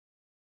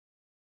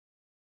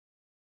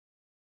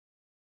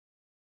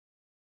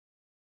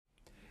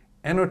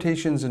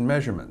Annotations and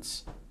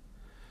Measurements.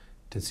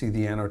 To see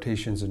the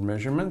annotations and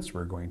measurements,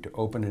 we're going to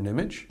open an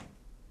image.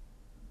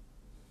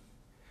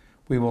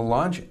 We will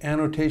launch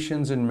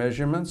Annotations and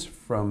Measurements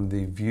from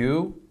the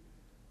View,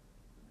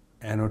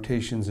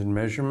 Annotations and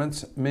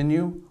Measurements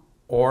menu,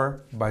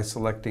 or by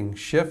selecting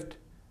Shift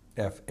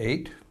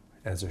F8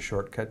 as a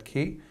shortcut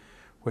key,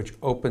 which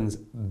opens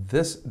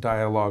this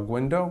dialog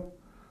window,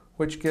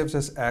 which gives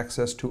us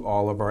access to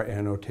all of our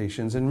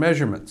annotations and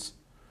measurements.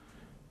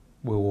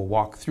 We will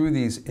walk through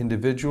these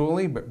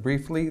individually, but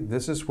briefly,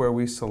 this is where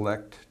we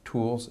select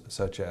tools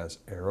such as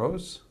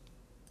arrows,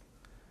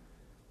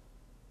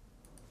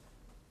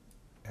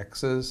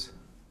 X's,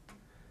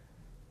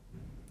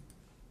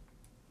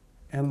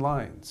 and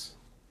lines.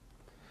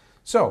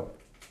 So,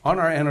 on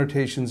our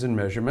annotations and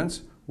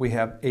measurements, we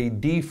have a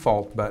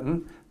default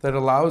button that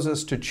allows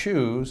us to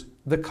choose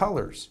the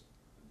colors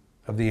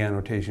of the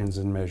annotations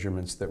and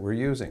measurements that we're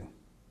using,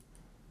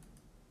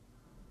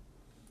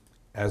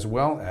 as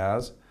well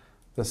as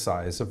the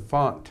size of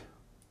font.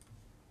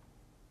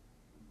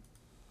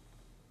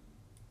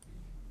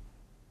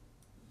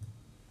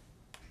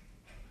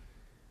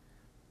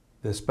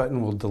 This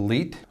button will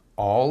delete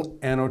all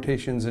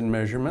annotations and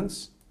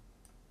measurements,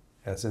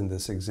 as in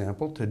this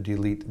example, to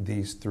delete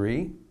these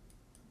three.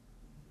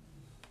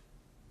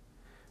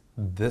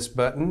 This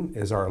button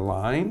is our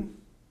line.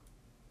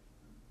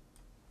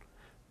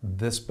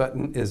 This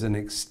button is an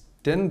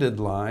extended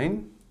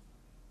line.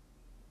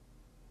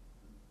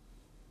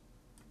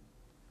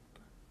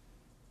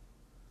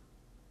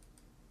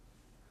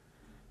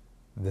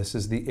 This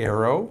is the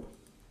arrow.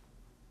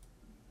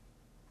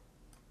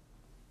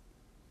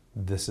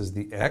 This is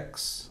the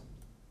X.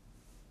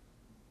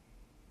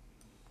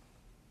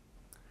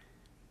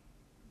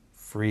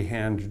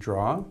 Freehand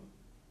draw.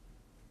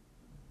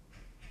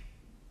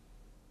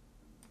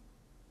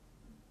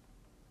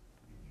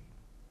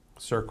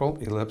 Circle,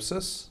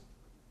 ellipsis,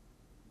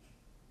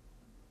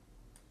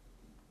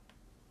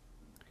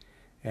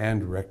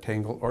 and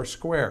rectangle or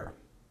square.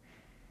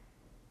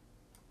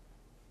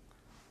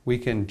 We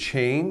can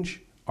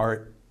change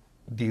or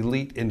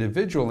delete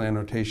individual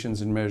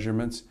annotations and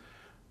measurements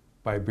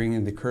by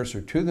bringing the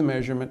cursor to the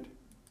measurement,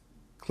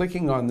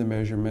 clicking on the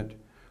measurement.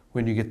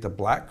 When you get the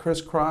black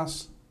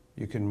crisscross,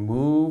 you can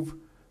move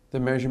the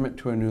measurement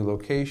to a new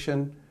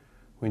location.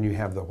 When you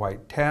have the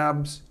white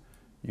tabs,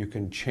 you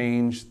can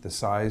change the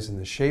size and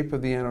the shape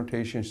of the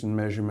annotations and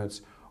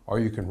measurements, or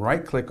you can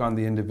right-click on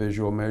the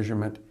individual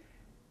measurement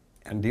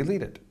and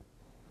delete it.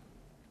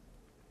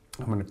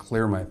 I'm going to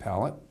clear my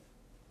palette.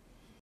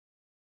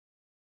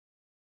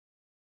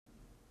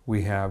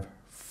 We have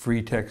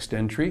free text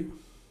entry.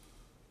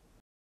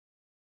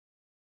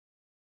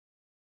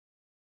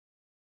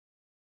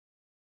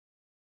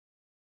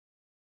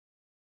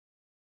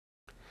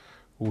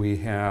 We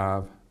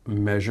have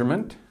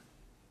measurement.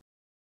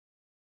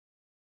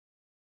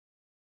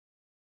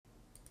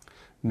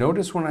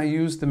 Notice when I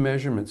use the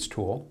Measurements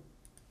tool,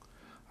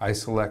 I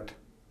select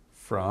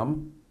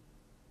From,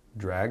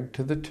 drag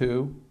to the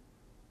to,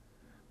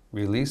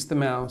 release the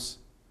mouse,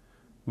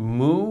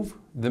 move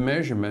the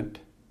measurement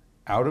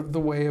out of the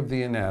way of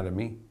the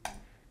anatomy,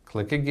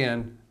 click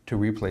again to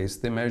replace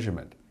the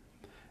measurement.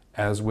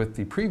 As with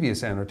the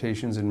previous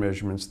annotations and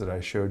measurements that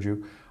I showed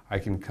you, I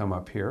can come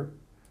up here,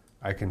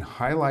 I can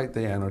highlight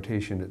the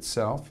annotation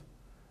itself.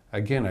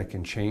 Again, I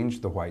can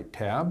change the white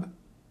tab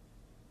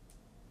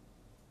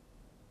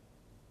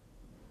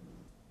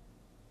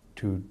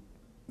to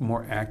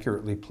more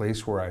accurately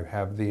place where I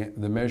have the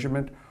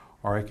measurement,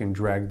 or I can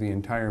drag the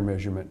entire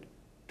measurement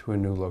to a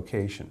new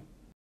location.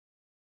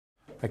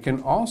 I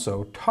can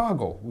also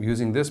toggle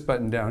using this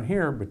button down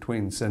here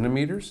between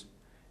centimeters,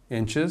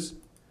 inches,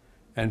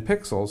 and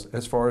pixels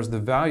as far as the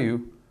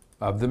value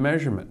of the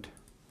measurement.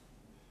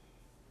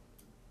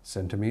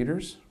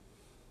 Centimeters,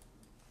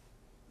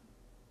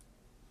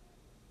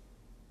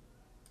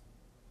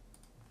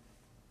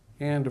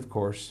 and of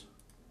course,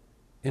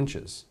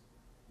 inches.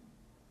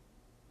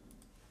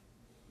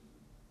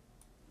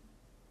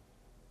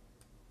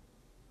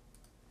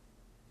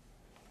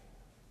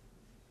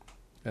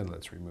 And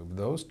let's remove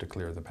those to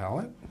clear the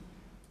palette.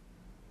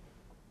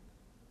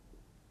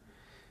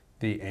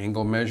 The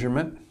angle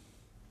measurement,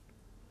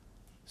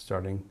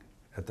 starting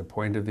at the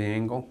point of the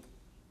angle,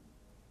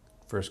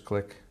 first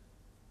click,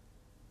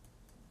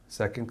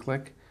 second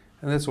click,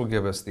 and this will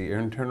give us the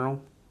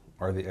internal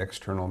or the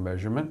external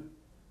measurement.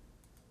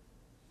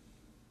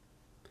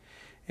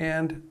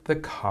 And the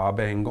Cobb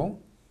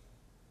angle,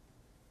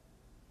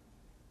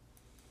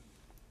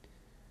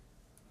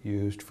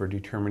 used for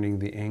determining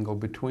the angle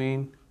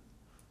between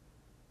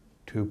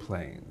two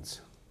planes.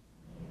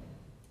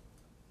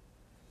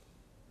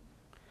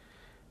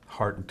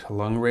 Heart to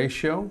lung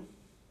ratio,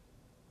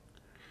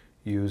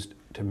 used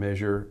to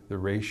measure the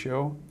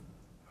ratio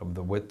of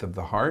the width of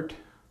the heart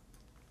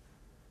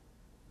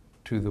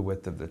to the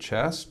width of the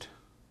chest,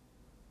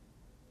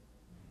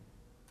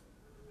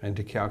 and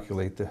to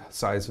calculate the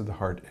size of the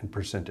heart in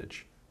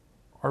percentage,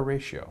 or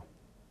ratio.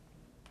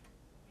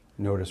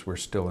 Notice we're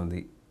still in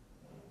the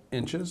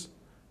inches.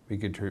 We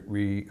could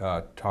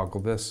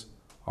toggle this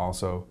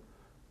also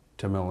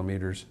to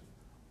millimeters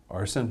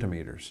or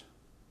centimeters.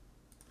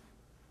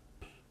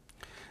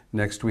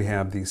 Next we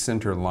have the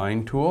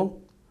Centerline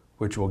Tool,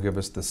 which will give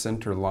us the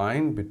center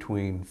line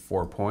between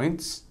 4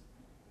 points.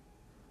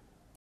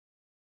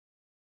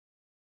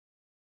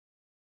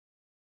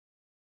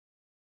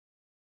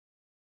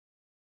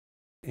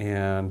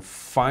 And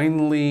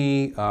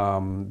finally,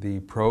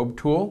 the Probe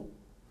Tool.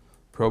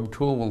 Probe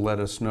Tool will let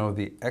us know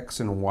the X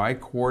and Y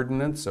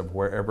coordinates of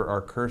wherever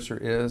our cursor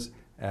is,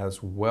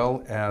 as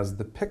well as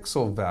the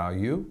pixel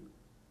value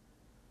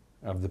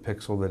of the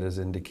pixel that is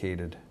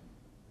indicated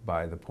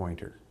by the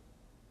pointer.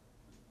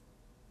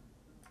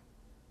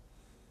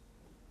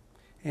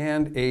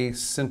 And a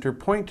Center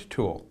Point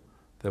Tool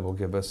that will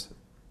give us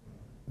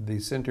the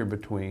center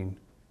between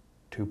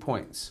 2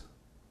 points.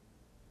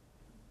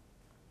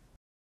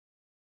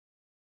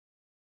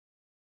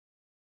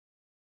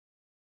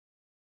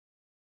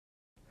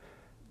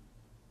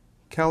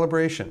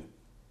 Calibration.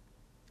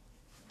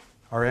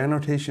 Our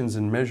annotations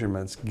and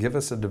measurements give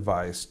us a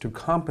device to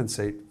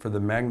compensate for the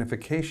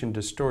magnification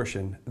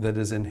distortion that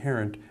is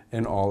inherent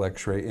in all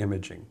X-ray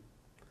imaging.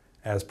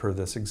 As per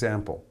this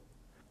example,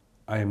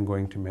 I am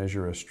going to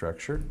measure a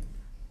structure,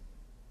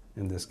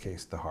 in this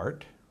case the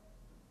heart.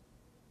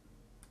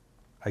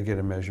 I get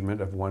a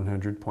measurement of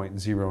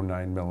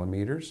 100.09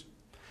 millimeters,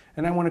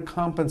 and I want to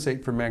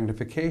compensate for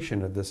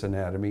magnification of this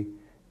anatomy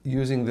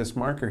using this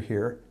marker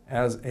here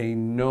as a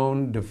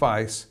known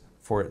device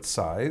for its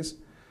size.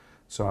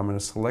 So I'm going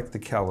to select the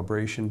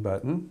calibration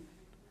button,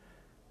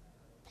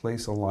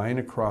 place a line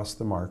across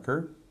the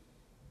marker.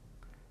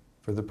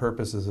 For the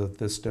purposes of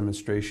this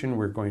demonstration,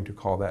 we're going to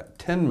call that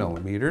 10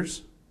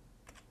 millimeters.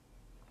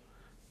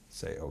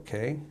 Say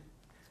OK.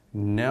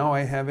 Now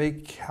I have a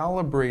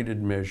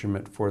calibrated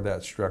measurement for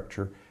that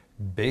structure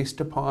based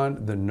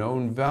upon the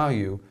known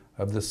value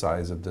of the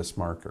size of this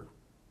marker.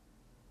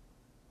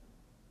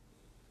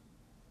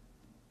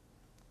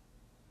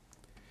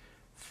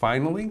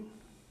 Finally,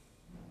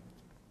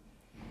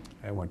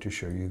 I want to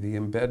show you the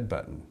Embed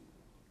button.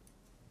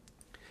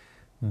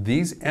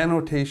 These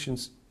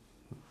annotations,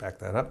 back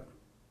that up.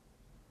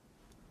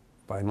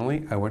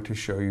 Finally, I want to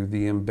show you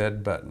the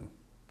Embed button.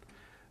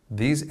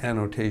 These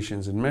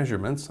annotations and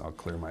measurements, I'll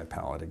clear my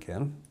palette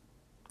again,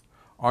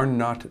 are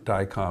not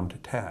DICOM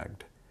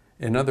tagged.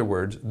 In other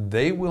words,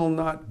 they will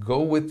not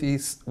go with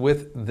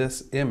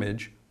this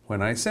image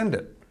when I send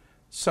it.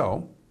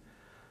 So,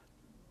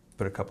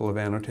 put a couple of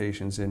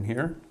annotations in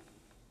here.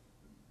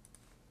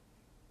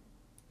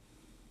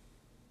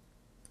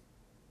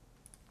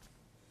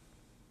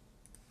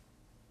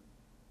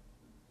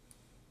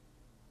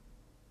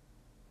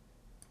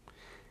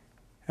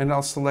 And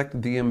I'll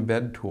select the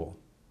Embed tool.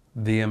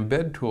 The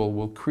Embed tool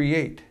will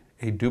create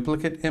a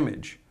duplicate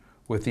image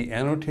with the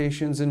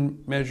annotations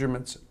and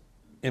measurements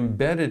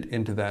embedded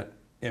into that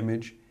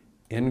image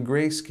in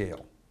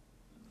grayscale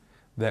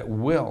that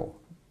will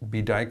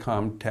be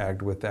DICOM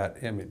tagged with that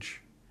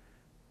image.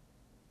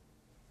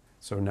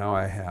 So now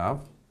I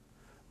have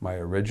my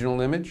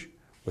original image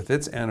with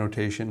its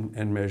annotation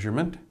and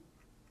measurement,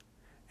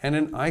 and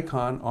an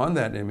icon on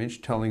that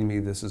image telling me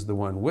this is the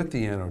one with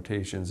the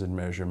annotations and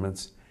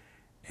measurements,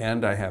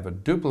 and I have a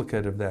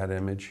duplicate of that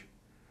image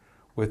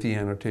with the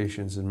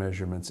annotations and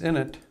measurements in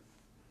it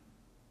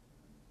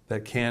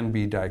that can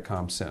be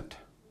DICOM sent.